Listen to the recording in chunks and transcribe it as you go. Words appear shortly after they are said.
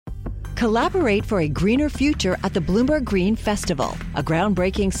Collaborate for a greener future at the Bloomberg Green Festival, a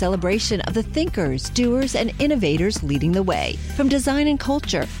groundbreaking celebration of the thinkers, doers, and innovators leading the way. From design and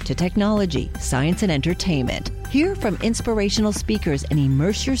culture to technology, science, and entertainment. Hear from inspirational speakers and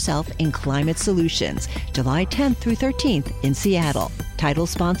immerse yourself in climate solutions. July 10th through 13th in Seattle. Title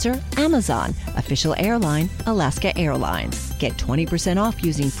sponsor, Amazon. Official airline, Alaska Airlines. Get 20% off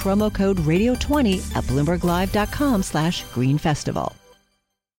using promo code radio20 at BloombergLive.com/Green Festival.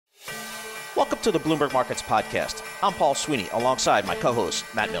 Welcome to the Bloomberg Markets Podcast. I'm Paul Sweeney, alongside my co-host,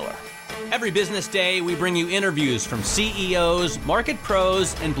 Matt Miller. Every business day, we bring you interviews from CEOs, market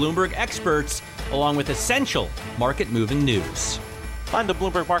pros, and Bloomberg experts, along with essential market-moving news. Find the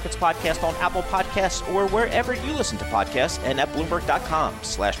Bloomberg Markets Podcast on Apple Podcasts or wherever you listen to podcasts and at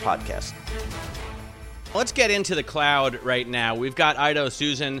Bloomberg.com/podcast. Let's get into the cloud right now. We've got Ido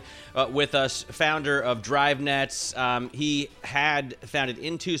Susan with us, founder of DriveNets. He had founded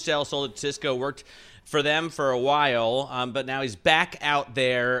IntoCell, sold it to Cisco, worked for them for a while, but now he's back out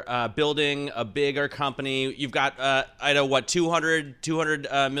there building a bigger company. You've got, Ido, what,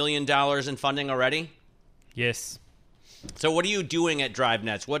 $200 million in funding already? Yes. So what are you doing at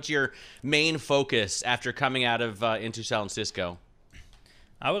DriveNets? What's your main focus after coming out of IntoCell and Cisco?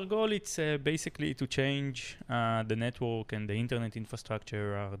 Our goal is basically to change the network and the internet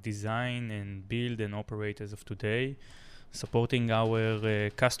infrastructure, design and build and operate as of today, supporting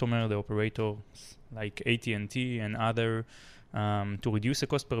our customer, the operators like AT&T and other, to reduce the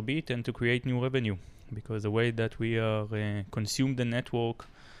cost per bit and to create new revenue. Because the way that we are consume the network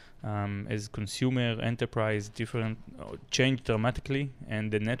as consumer, enterprise, different changed dramatically, and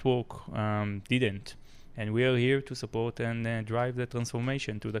the network didn't. And we are here to support and drive the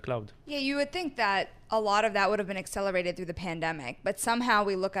transformation to the cloud. Yeah, you would think that a lot of that would have been accelerated through the pandemic, but somehow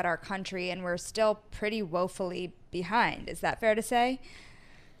we look at our country and we're still pretty woefully behind. Is that fair to say?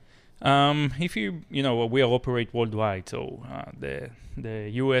 If we operate worldwide, so the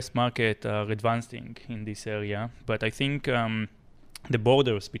U.S. market are advancing in this area, but I think the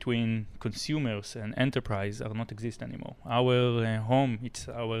borders between consumers and enterprise are not exist anymore. Our home, it's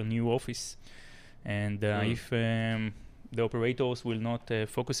our new office. And if the operators will not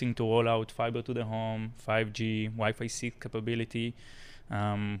focusing to roll out fiber to the home, 5G, Wi-Fi 6 capability,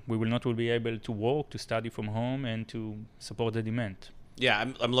 we will not be able to work, to study from home, and to support the demand.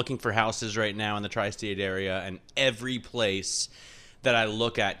 Yeah, I'm looking for houses right now in the tri-state area, and every place that I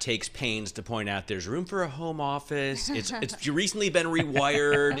look at takes pains to point out there's room for a home office. It's recently been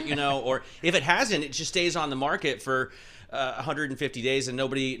rewired, or if it hasn't, it just stays on the market for 150 days and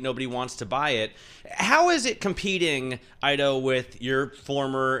nobody wants to buy it. How is it competing, Ido, with your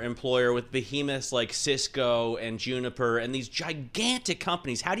former employer, with behemoths like Cisco and Juniper and these gigantic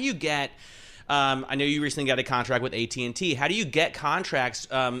companies? How do you get, I know you recently got a contract with AT&T. How do you get contracts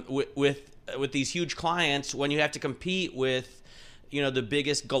with these huge clients when you have to compete with, the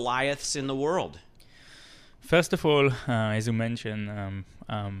biggest Goliaths in the world? First of all, as you mentioned,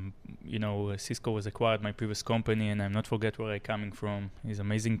 Cisco was acquired my previous company, and I'm not forget where I'm coming from. It's an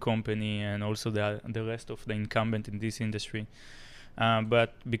amazing company, and also the rest of the incumbent in this industry.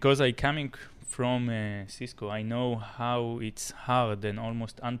 But because I'm coming from Cisco, I know how it's hard and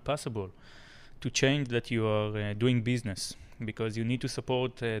almost impossible to change that you are doing business, because you need to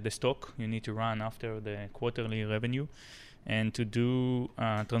support the stock, you need to run after the quarterly revenue, and to do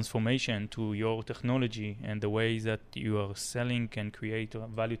transformation to your technology and the ways that you are selling and create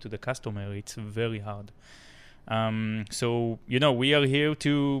value to the customer, it's very hard. So, we are here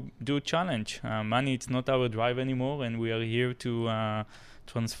to do challenge. Money, it's not our drive anymore, and we are here to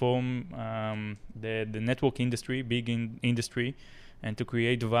transform the network industry, industry, and to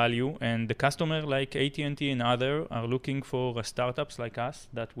create value. And the customer like AT&T and other are looking for startups like us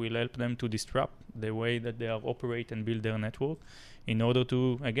that will help them to disrupt the way that they are operate and build their network in order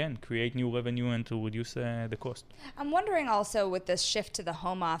to, again, create new revenue and to reduce the cost. I'm wondering also with this shift to the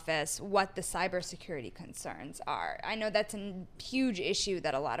home office, what the cybersecurity concerns are. I know that's a huge issue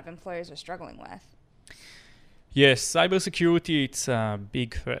that a lot of employers are struggling with. Yes, cybersecurity, it's a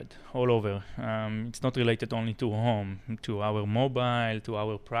big threat all over. It's not related only to home, to our mobile, to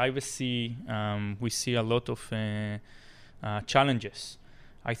our privacy. We see a lot of challenges.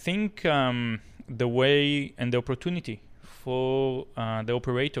 I think the way and the opportunity for the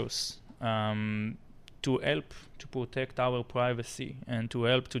operators to help to protect our privacy and to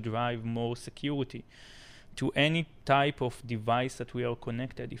help to drive more security to any type of device that we are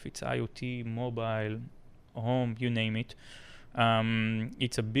connected, if it's IoT, mobile, home, you name it.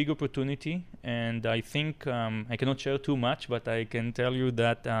 It's a big opportunity, and I think I cannot share too much, but I can tell you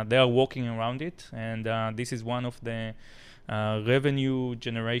that they are working around it, and this is one of the revenue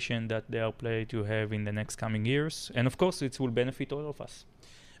generation that they are planning to have in the next coming years. And of course, it will benefit all of us.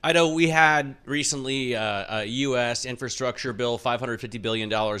 I know we had recently a U.S. infrastructure bill, $550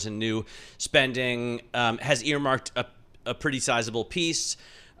 billion in new spending, has earmarked a pretty sizable piece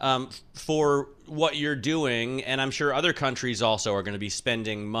for what you're doing. And I'm sure other countries also are going to be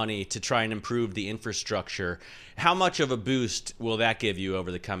spending money to try and improve the infrastructure. How much of a boost will that give you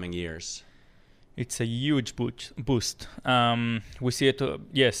over the coming years? It's a huge boost. We see it,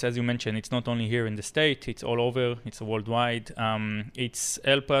 yes, as you mentioned, it's not only here in the state, it's all over, it's worldwide. It's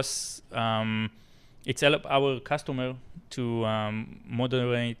help our customer to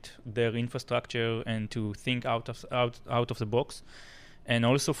moderate their infrastructure and to think out of the box. And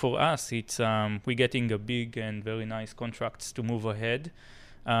also for us, it's we're getting a big and very nice contracts to move ahead.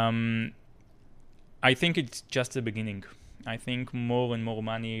 I think it's just the beginning. I think more and more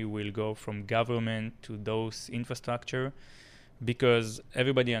money will go from government to those infrastructure, because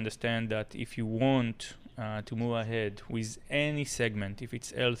everybody understands that if you want to move ahead with any segment, if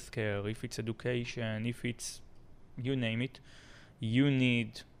it's healthcare, if it's education, if it's, you name it, you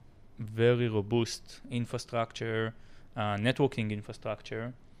need very robust infrastructure, networking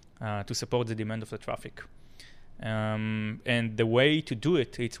infrastructure to support the demand of the traffic. And the way to do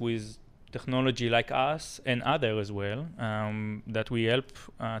it, it's with technology like us and other as well, that we help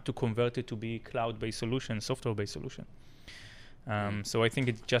to convert it to be cloud-based solution, software-based solution. So I think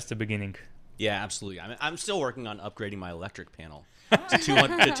it's just the beginning. Yeah, absolutely. I'm still working on upgrading my electric panel to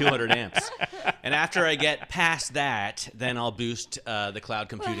 200 amps. And after I get past that, then I'll boost the cloud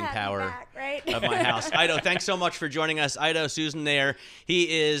computing power of my house. Ido, thanks so much for joining us. Ido Susan there.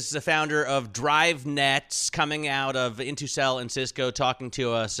 He is the founder of DriveNets, coming out of Intucell and Cisco, talking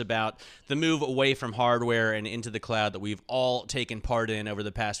to us about the move away from hardware and into the cloud that we've all taken part in over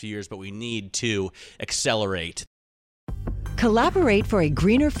the past few years, but we need to accelerate. Collaborate for a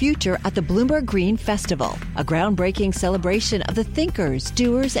greener future at the Bloomberg Green Festival, a groundbreaking celebration of the thinkers,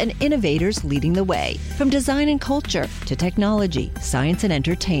 doers, and innovators leading the way. From design and culture to technology, science, and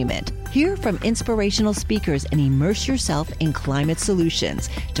entertainment. Hear from inspirational speakers and immerse yourself in climate solutions.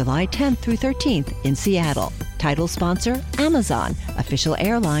 July 10th through 13th in Seattle. Title sponsor, Amazon. Official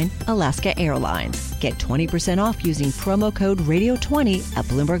airline, Alaska Airlines. Get 20% off using promo code radio20 at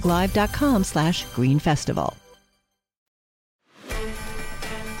bloomberglive.com/greenfestival.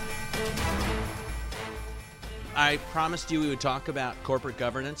 I promised you we would talk about corporate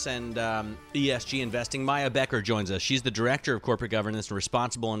governance and ESG investing. Maya Becker joins us. She's the Director of Corporate Governance and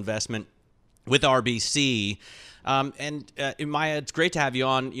Responsible Investment with RBC. Maya, it's great to have you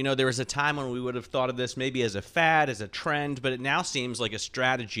on. You know, there was a time when we would have thought of this maybe as a fad, as a trend, but it now seems like a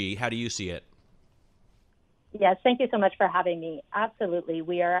strategy. How do you see it? Yes, thank you so much for having me. Absolutely.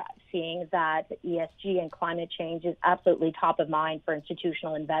 We are seeing that ESG and climate change is absolutely top of mind for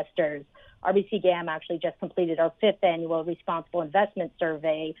institutional investors. RBC GAM actually just completed our 5th annual responsible investment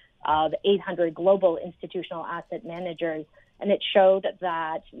survey of 800 global institutional asset managers, and it showed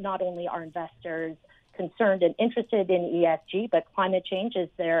that not only are investors concerned and interested in ESG, but climate change is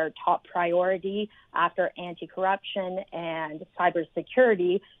their top priority after anti-corruption and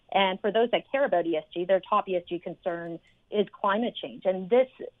cybersecurity. And for those that care about ESG, their top ESG concern is climate change. And this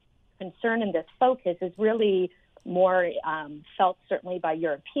concern and this focus is really more felt certainly by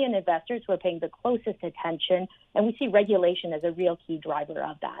European investors who are paying the closest attention, and we see regulation as a real key driver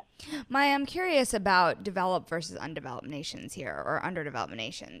of that. Maya, I'm curious about developed versus undeveloped nations here, or underdeveloped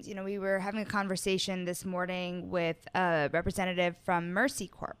nations. You know, we were having a conversation this morning with a representative from Mercy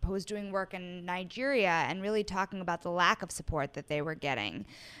Corp, who was doing work in Nigeria and really talking about the lack of support that they were getting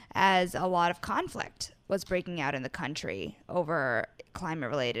as a lot of conflict was breaking out in the country over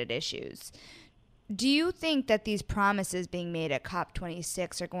climate-related issues. Do you think that these promises being made at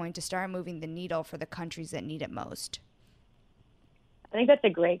COP26 are going to start moving the needle for the countries that need it most? I think that's a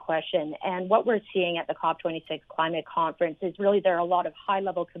great question. And what we're seeing at the COP26 climate conference is really there are a lot of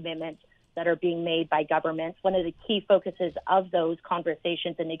high-level commitments that are being made by governments. One of the key focuses of those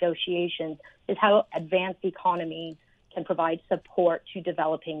conversations and negotiations is how advanced economies can provide support to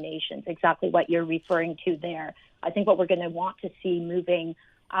developing nations, exactly what you're referring to there. I think what we're going to want to see moving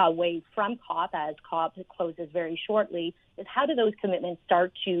away from COP, as COP closes very shortly, is how do those commitments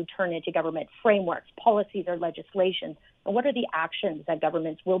start to turn into government frameworks, policies, or legislation? And what are the actions that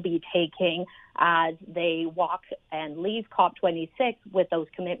governments will be taking as they walk and leave COP26 with those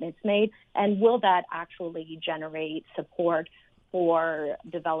commitments made? And will that actually generate support for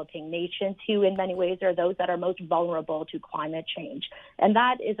developing nations who in many ways are those that are most vulnerable to climate change. And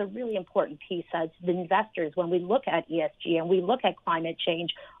that is a really important piece as the investors, when we look at ESG and we look at climate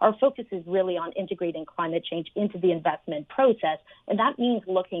change, our focus is really on integrating climate change into the investment process. And that means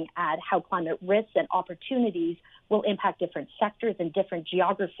looking at how climate risks and opportunities will impact different sectors and different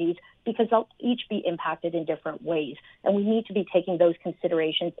geographies because they'll each be impacted in different ways. And we need to be taking those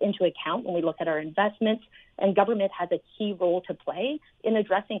considerations into account when we look at our investments. And government has a key role to play in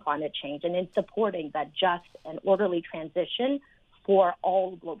addressing climate change and in supporting that just and orderly transition for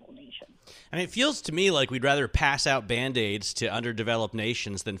all global nations. I mean, it feels to me like we'd rather pass out Band-Aids to underdeveloped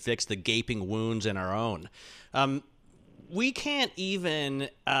nations than fix the gaping wounds in our own. We can't even,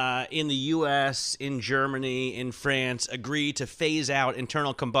 in the U.S., in Germany, in France, agree to phase out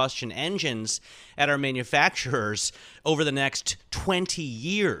internal combustion engines at our manufacturers over the next 20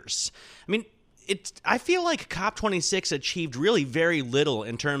 years. I mean, I feel like COP26 achieved really very little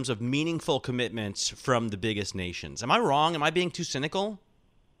in terms of meaningful commitments from the biggest nations. Am I wrong? Am I being too cynical?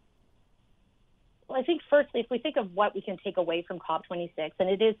 Well, I think firstly, if we think of what we can take away from COP26, and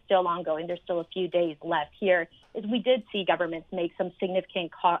it is still ongoing, there's still a few days left here, is we did see governments make some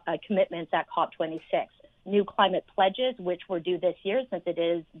significant commitments at COP26. New climate pledges, which were due this year since it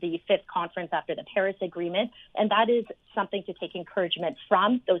is the fifth conference after the Paris Agreement. And that is something to take encouragement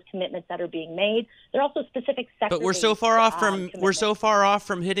from, those commitments that are being made. There are also specific sectors. But we're so far off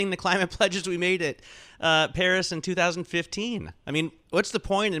from hitting the climate pledges we made at Paris in 2015. I mean, what's the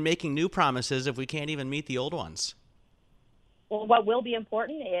point in making new promises if we can't even meet the old ones? Well, what will be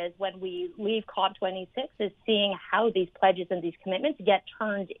important is when we leave COP26 is seeing how these pledges and these commitments get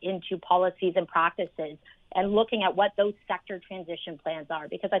turned into policies and practices and looking at what those sector transition plans are,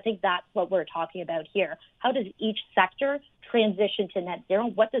 because I think that's what we're talking about here. How does each sector transition to net zero?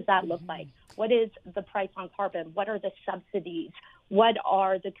 What does that look like? What is the price on carbon? What are the subsidies? What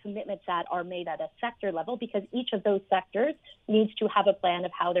are the commitments that are made at a sector level? Because each of those sectors needs to have a plan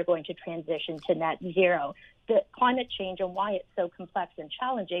of how they're going to transition to net zero. The climate change and why it's so complex and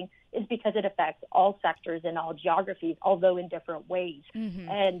challenging is because it affects all sectors and all geographies, although in different ways. Mm-hmm.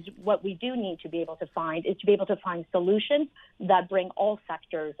 And what we do need to be able to find is to be able to find solutions that bring all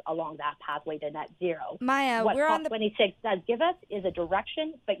sectors along that pathway to net zero. Maya, what COP26 does give us is a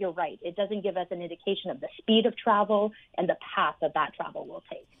direction, but you're right. It doesn't give us an indication of the speed of travel and the path that travel will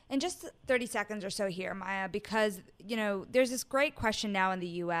take. And just 30 seconds or so here, Maya, because, there's this great question now in the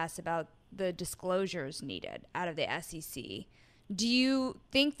U.S. about the disclosures needed out of the SEC. Do you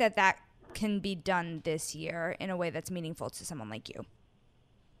think that can be done this year in a way that's meaningful to someone like you?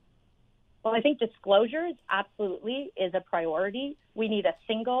 Well, I think disclosures absolutely is a priority. We need a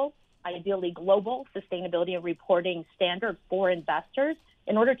single, ideally global, sustainability and reporting standard for investors.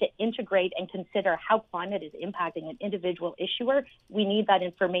 In order to integrate and consider how climate is impacting an individual issuer, we need that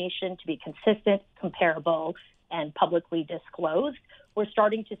information to be consistent, comparable, and publicly disclosed. We're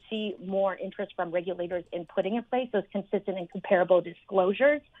starting to see more interest from regulators in putting in place those consistent and comparable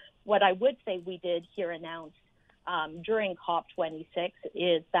disclosures. What I would say we did here announce during COP26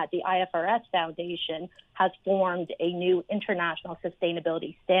 is that the IFRS Foundation has formed a new International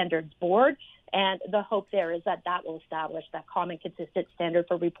Sustainability Standards Board. And the hope there is that will establish that common, consistent standard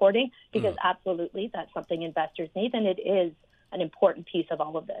for reporting, because absolutely that's something investors need, and it is an important piece of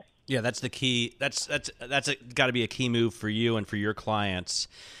all of this. Yeah, that's the key. That's got to be a key move for you and for your clients,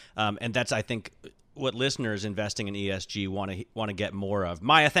 and that's, I think, what listeners investing in ESG want to get more of.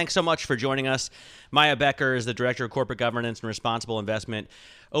 Maya, thanks so much for joining us. Maya Becker is the Director of Corporate Governance and Responsible Investment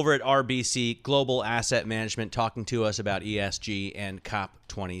over at RBC Global Asset Management, talking to us about ESG and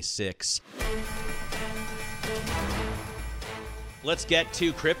COP26. Let's get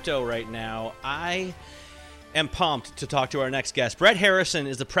to crypto right now. I am pumped to talk to our next guest. Brett Harrison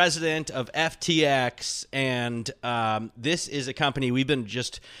is the president of FTX, and this is a company we've been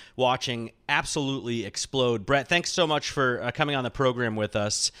just watching absolutely explode. Brett, thanks so much for coming on the program with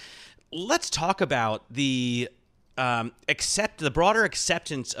us. Let's talk about the broader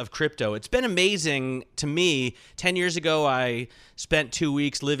acceptance of crypto. It's been amazing to me. 10 years ago, I spent 2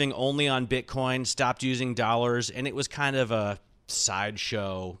 weeks living only on Bitcoin, stopped using dollars, and it was kind of a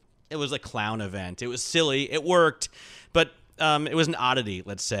sideshow. It was a clown event. It was silly. It worked, but it was an oddity,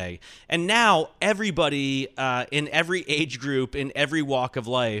 let's say. And now everybody in every age group, in every walk of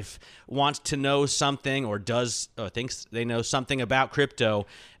life, wants to know something or thinks they know something about crypto.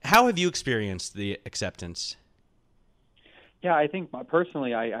 How have you experienced the acceptance? Yeah, I think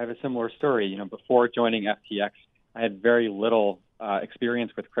personally, I have a similar story. Before joining FTX, I had very little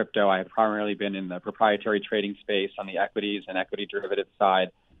experience with crypto. I had primarily been in the proprietary trading space on the equities and equity derivative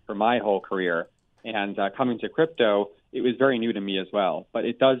side for my whole career. And coming to crypto, it was very new to me as well. But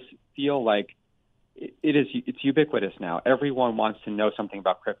it does feel like it's ubiquitous now. Everyone wants to know something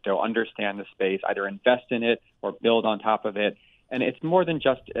about crypto, understand the space, either invest in it or build on top of it. And it's more than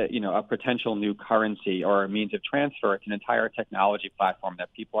just a potential new currency or a means of transfer. It's an entire technology platform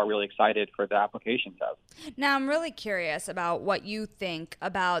that people are really excited for the applications of. Now, I'm really curious about what you think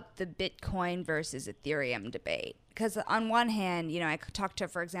about the Bitcoin versus Ethereum debate. Because on one hand, I talked to,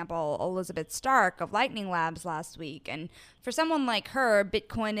 for example, Elizabeth Stark of Lightning Labs last week. And for someone like her,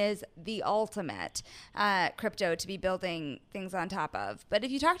 Bitcoin is the ultimate crypto to be building things on top of. But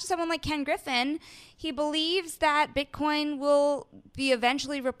if you talk to someone like Ken Griffin, he believes that Bitcoin will be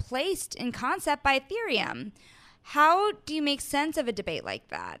eventually replaced in concept by Ethereum. How do you make sense of a debate like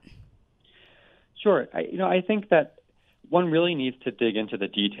that? Sure. I think that one really needs to dig into the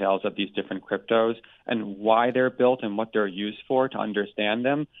details of these different cryptos and why they're built and what they're used for to understand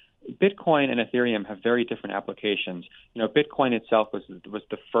them. Bitcoin and Ethereum have very different applications. Bitcoin itself was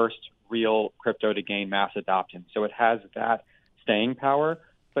the first real crypto to gain mass adoption, so it has that staying power.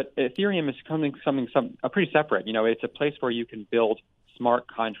 But Ethereum is something pretty separate. It's a place where you can build smart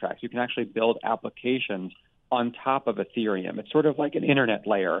contracts. You can actually build applications on top of Ethereum. It's sort of like an internet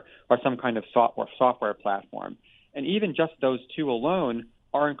layer or some kind of software platform. And even just those two alone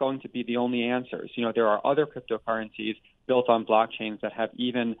aren't going to be the only answers. There are other cryptocurrencies built on blockchains that have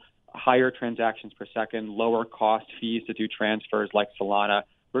even higher transactions per second, lower cost fees to do transfers like Solana.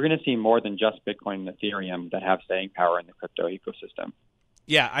 We're going to see more than just Bitcoin and Ethereum that have staying power in the crypto ecosystem.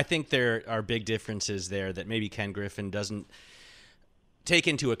 Yeah, I think there are big differences there that maybe Ken Griffin doesn't take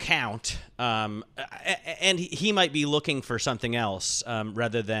into account, and he might be looking for something else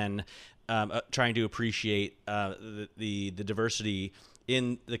rather than trying to appreciate the diversity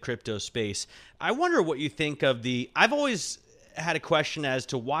in the crypto space. I wonder what you think of I've always had a question as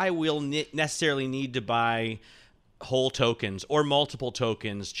to why we'll necessarily need to buy whole tokens or multiple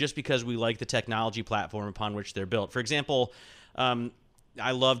tokens just because we like the technology platform upon which they're built. For example,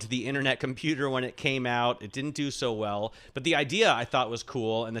 I loved the internet computer when it came out. It didn't do so well, but the idea I thought was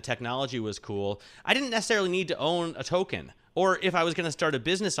cool and the technology was cool. I didn't necessarily need to own a token. Or if I was going to start a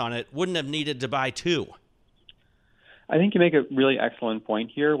business on it, wouldn't have needed to buy two. I think you make a really excellent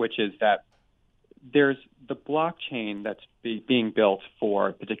point here, which is that there's the blockchain that's being built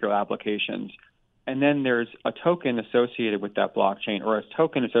for particular applications, and then there's a token associated with that blockchain or a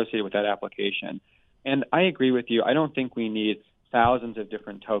token associated with that application. And I agree with you. I don't think we need thousands of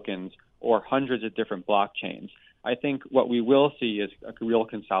different tokens or hundreds of different blockchains. I think what we will see is a real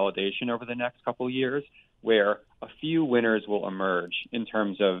consolidation over the next couple of years, where a few winners will emerge in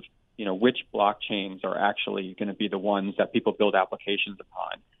terms of, which blockchains are actually going to be the ones that people build applications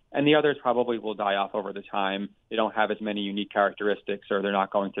upon. And the others probably will die off over the time. They don't have as many unique characteristics, or they're not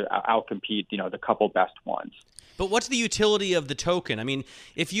going to outcompete, the couple best ones. But what's the utility of the token? I mean,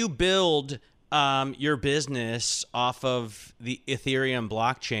 if you build your business off of the Ethereum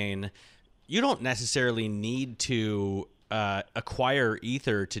blockchain, you don't necessarily need to acquire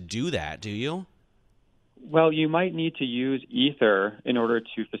Ether to do that, do you? Well, you might need to use Ether in order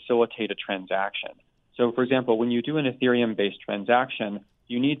to facilitate a transaction. So, for example, when you do an Ethereum-based transaction,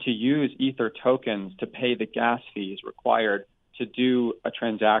 you need to use Ether tokens to pay the gas fees required to do a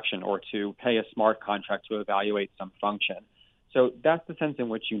transaction or to pay a smart contract to evaluate some function. So that's the sense in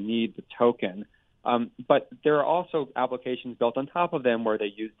which you need the token. But there are also applications built on top of them where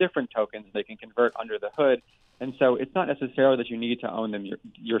they use different tokens they can convert under the hood. And so it's not necessarily that you need to own them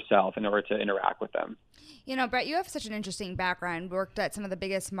yourself in order to interact with them. Brett, you have such an interesting background. Worked at some of the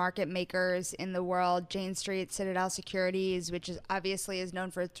biggest market makers in the world, Jane Street, Citadel Securities, which obviously is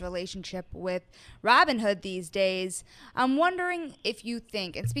known for its relationship with Robinhood these days. I'm wondering if you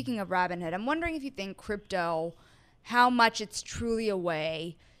think, and speaking of Robinhood, I'm wondering if you think crypto, how much it's truly a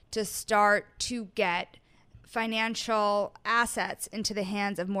way to start to get financial assets into the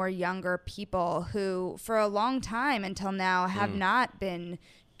hands of more younger people who, for a long time until now, have not been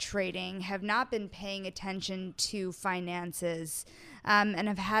trading, have not been paying attention to finances, and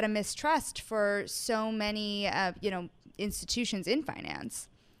have had a mistrust for so many, institutions in finance.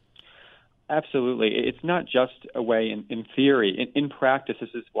 Absolutely. It's not just a way in theory. In practice, this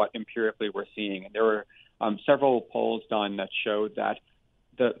is what empirically we're seeing. And there were several polls done that showed that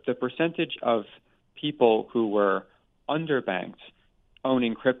the percentage of people who were underbanked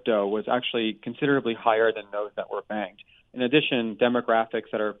owning crypto was actually considerably higher than those that were banked. In addition, demographics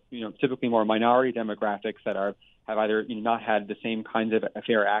that are typically more minority demographics that have either not had the same kinds of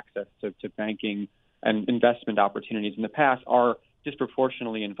fair access to banking and investment opportunities in the past are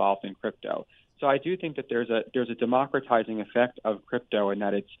disproportionately involved in crypto. So I do think that there's a democratizing effect of crypto in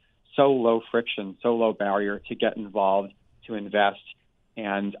that it's so low friction, so low barrier to get involved, to invest.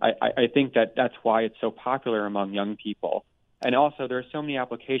 And I think that that's why it's so popular among young people. And also, there are so many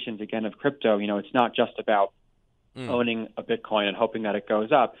applications, again, of crypto. It's not just about owning a Bitcoin and hoping that it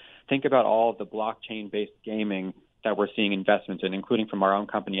goes up. Think about all of the blockchain-based gaming that we're seeing investments in, including from our own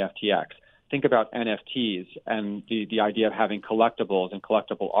company, FTX. Think about NFTs and the idea of having collectibles and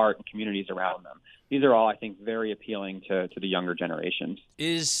collectible art and communities around them. These are all, I think, very appealing to the younger generations.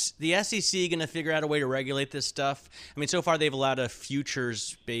 Is the SEC going to figure out a way to regulate this stuff? I mean, so far they've allowed a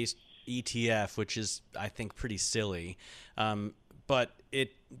futures-based ETF, which is, I think, pretty silly. But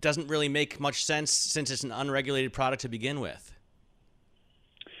it doesn't really make much sense since it's an unregulated product to begin with.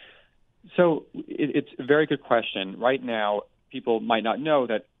 So it's a very good question. Right now, people might not know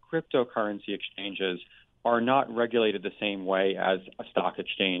that cryptocurrency exchanges are not regulated the same way as a stock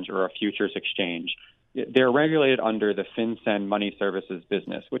exchange or a futures exchange. They're regulated under the FinCEN money services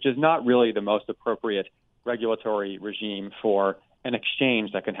business, which is not really the most appropriate regulatory regime for an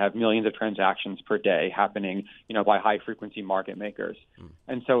exchange that can have millions of transactions per day happening, by high-frequency market makers.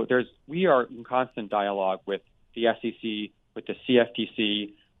 And so we are in constant dialogue with the SEC, with the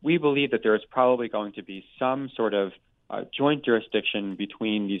CFTC. We believe that there is probably going to be some sort of joint jurisdiction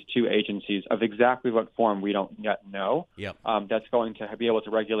between these two agencies of exactly what form we don't yet know. Yep. That's going to be able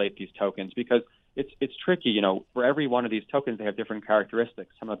to regulate these tokens, because it's tricky. For every one of these tokens, they have different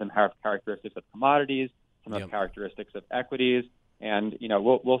characteristics. Some of them have characteristics of commodities, some have characteristics of equities. And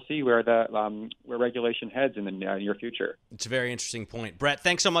we'll see where where regulation heads in the near future. It's a very interesting point. Brett,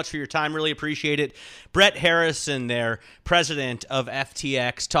 thanks so much for your time. Really appreciate it. Brett Harrison there, president of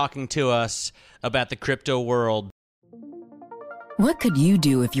FTX, talking to us about the crypto world. What could you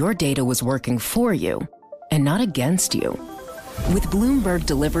do if your data was working for you and not against you? With Bloomberg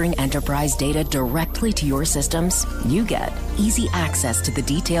delivering enterprise data directly to your systems, you get easy access to the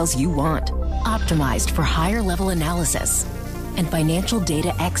details you want, optimized for higher level analysis, and financial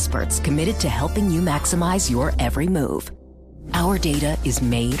data experts committed to helping you maximize your every move. Our data is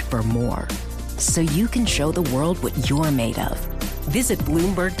made for more, so you can show the world what you're made of. Visit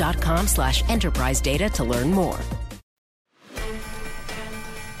Bloomberg.com/enterprise data to learn more.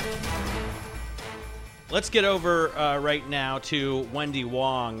 Let's get over right now to Wendy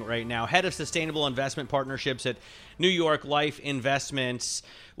Wong right now, head of sustainable investment partnerships at New York Life Investments.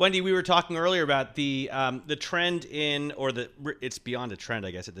 Wendy, we were talking earlier about the trend in, or it's beyond a trend,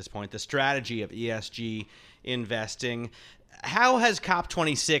 I guess, at this point, the strategy of ESG investing. How has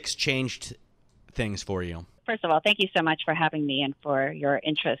COP26 changed things for you? First of all, thank you so much for having me and for your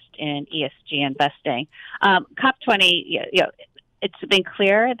interest in ESG investing. COP20, it's been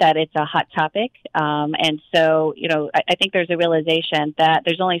clear that it's a hot topic. And so, I think there's a realization that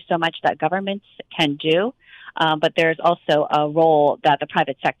there's only so much that governments can do, but there's also a role that the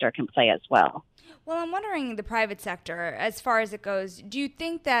private sector can play as well. Well, I'm wondering, the private sector, as far as it goes, do you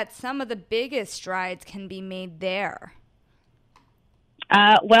think that some of the biggest strides can be made there?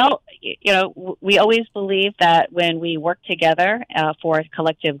 We always believe that when we work together for a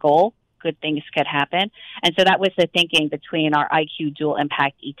collective goal, good things could happen. And so that was the thinking between our IQ dual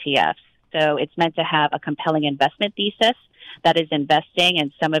impact ETFs. So it's meant to have a compelling investment thesis that is investing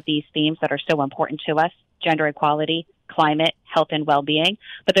in some of these themes that are so important to us: gender equality, climate, health, and well-being.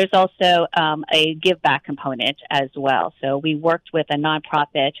 But there's also a give back component as well. So we worked with a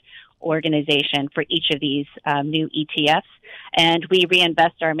nonprofit organization for each of these new ETFs, and we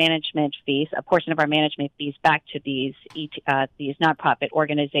reinvest our management fees, a portion of our management fees, back to these nonprofit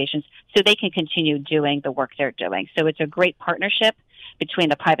organizations so they can continue doing the work they're doing. So it's a great partnership between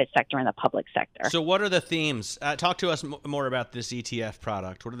the private sector and the public sector. So what are the themes? Talk to us more about this ETF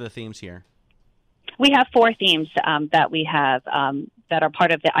product. What are the themes here? We have 4 themes that we have that are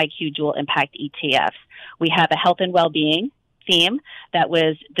part of the IQ Dual Impact ETFs. We have a health and well-being theme that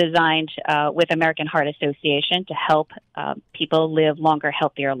was designed with American Heart Association to help people live longer,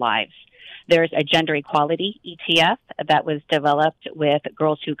 healthier lives. There's a gender equality ETF that was developed with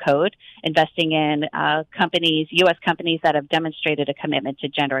Girls Who Code, investing in companies, U.S. companies that have demonstrated a commitment to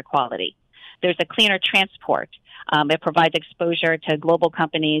gender equality. There's a cleaner transport. It provides exposure to global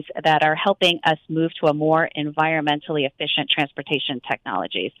companies that are helping us move to a more environmentally efficient transportation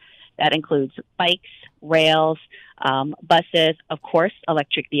technologies. That includes bikes, rails, buses, of course,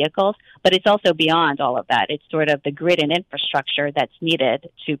 electric vehicles, but it's also beyond all of that. It's sort of the grid and infrastructure that's needed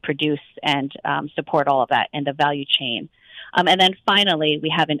to produce and support all of that in the value chain. And then finally,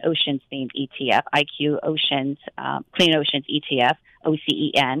 we have an oceans-themed ETF, IQ Oceans, Clean Oceans ETF,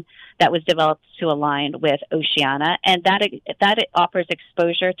 OCEN, that was developed to align with Oceania, and that it offers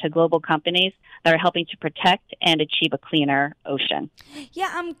exposure to global companies that are helping to protect and achieve a cleaner ocean.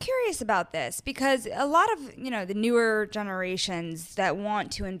 Yeah, I'm curious about this because a lot of, the newer generations that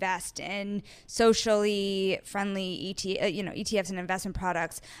want to invest in socially friendly ETFs and investment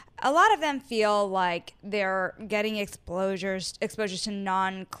products, a lot of them feel like they're getting exposures to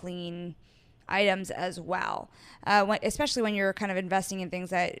non-clean items as well, especially when you're kind of investing in things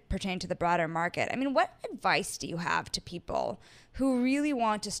that pertain to the broader market. I mean, what advice do you have to people who really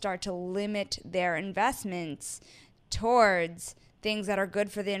want to start to limit their investments towards things that are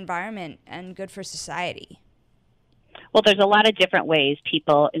good for the environment and good for society? Well, there's a lot of different ways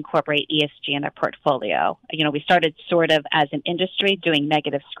people incorporate ESG in their portfolio. We started sort of as an industry doing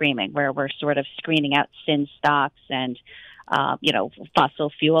negative screening, where we're sort of screening out sin stocks and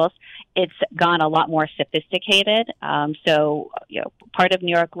fossil fuels. It's gone a lot more sophisticated. So part of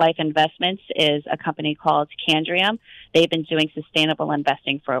New York Life Investments is a company called Candrium. They've been doing sustainable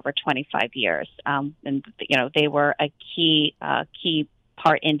investing for over 25 years. And they were a key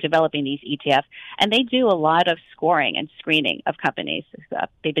part in developing these ETFs. And they do a lot of scoring and screening of companies.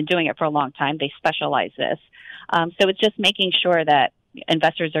 They've been doing it for a long time. They specialize this. So it's just making sure that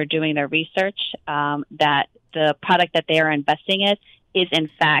investors are doing their research, that the product that they are investing in is in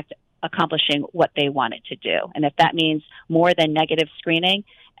fact accomplishing what they want it to do. And if that means more than negative screening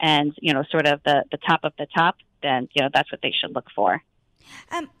and, sort of the top of the top, then, that's what they should look for.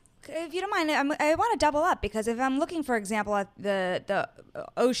 If you don't mind, I want to double up because if I'm looking, for example, at the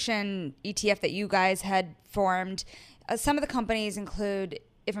ocean ETF that you guys had formed, some of the companies include,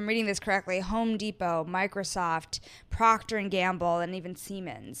 if I'm reading this correctly, Home Depot, Microsoft, Procter & Gamble, and even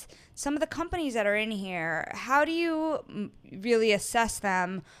Siemens. Some of the companies that are in here, how do you really assess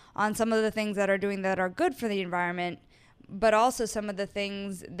them on some of the things that are good for the environment, but also some of the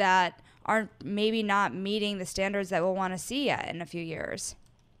things that are maybe not meeting the standards that we'll want to see yet in a few years?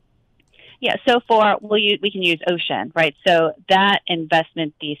 Yeah, so we can use ocean, right? So that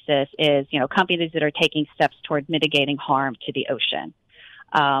investment thesis is, companies that are taking steps toward mitigating harm to the ocean.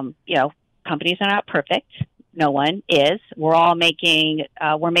 Companies are not perfect. No one is. We're all making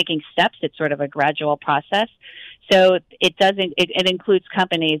steps. It's sort of a gradual process. So it includes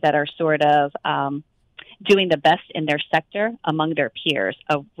companies that are sort of doing the best in their sector among their peers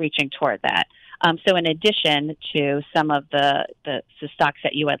of reaching toward that. So in addition to some of the stocks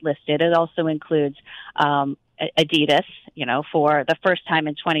that you had listed, it also includes Adidas. For the first time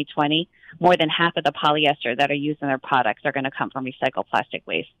in 2020, more than half of the polyester that are used in their products are going to come from recycled plastic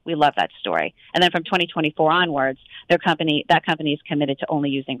waste. We love that story. And then from 2024 onwards, that company is committed to only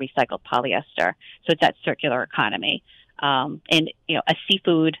using recycled polyester. So it's that circular economy. And a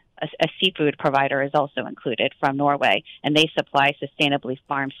seafood provider is also included from Norway, and they supply sustainably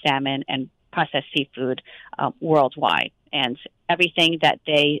farmed salmon and processed seafood worldwide. And everything that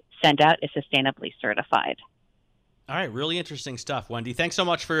they send out is sustainably certified. All right, really interesting stuff, Wendy. Thanks so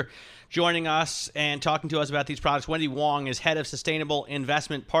much for joining us and talking to us about these products. Wendy Wong is head of Sustainable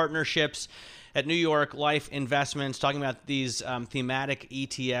Investment Partnerships at New York Life Investments, talking about these thematic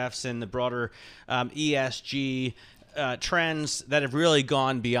ETFs and the broader ESG trends that have really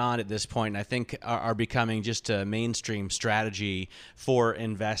gone beyond at this point, and I think are becoming just a mainstream strategy for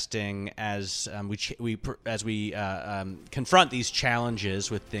investing as we confront these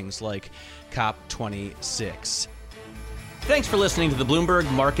challenges with things like COP26. Thanks for listening to the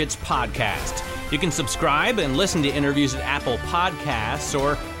Bloomberg Markets Podcast. You can subscribe and listen to interviews at Apple Podcasts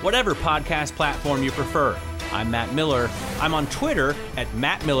or whatever podcast platform you prefer. I'm Matt Miller. I'm on Twitter at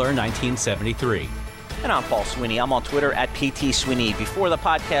MattMiller1973. And I'm Paul Sweeney. I'm on Twitter at PT Sweeney. Before the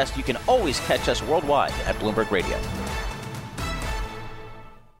podcast, you can always catch us worldwide at Bloomberg Radio.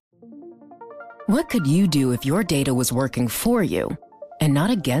 What could you do if your data was working for you and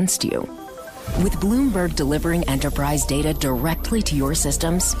not against you? With Bloomberg delivering enterprise data directly to your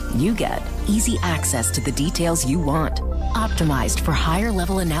systems, you get easy access to the details you want, optimized for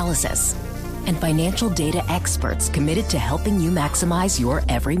higher-level analysis, and financial data experts committed to helping you maximize your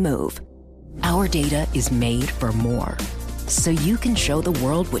every move. Our data is made for more, so you can show the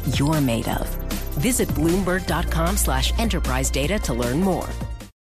world what you're made of. Visit Bloomberg.com/enterprise data to learn more.